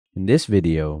In this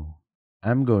video,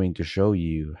 I'm going to show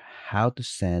you how to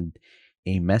send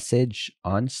a message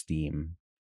on Steam.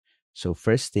 So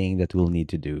first thing that we'll need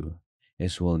to do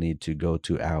is we'll need to go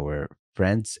to our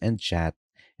friends and chat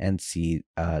and see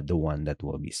the one that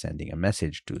we'll be sending a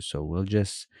message to. So we'll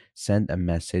just send a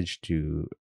message to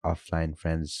offline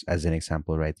friends as an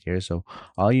example right here. So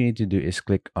all you need to do is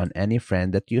click on any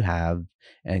friend that you have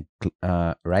and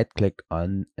right click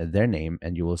on their name,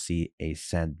 and you will see a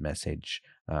send message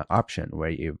option where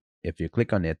you if you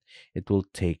click on it, it will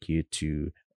take you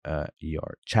to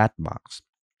your chat box.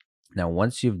 Now,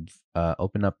 once you've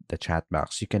opened up the chat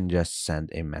box, you can just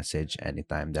send a message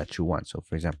anytime that you want. So,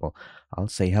 for example, I'll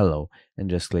say hello and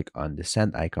just click on the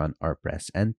send icon or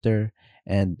press enter,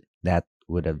 and that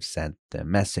would have sent the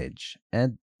message.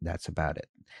 And that's about it.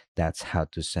 That's how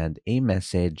to send a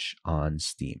message on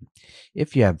Steam.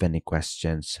 If you have any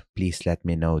questions, please let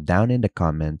me know down in the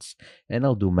comments, and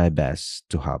I'll do my best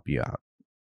to help you out.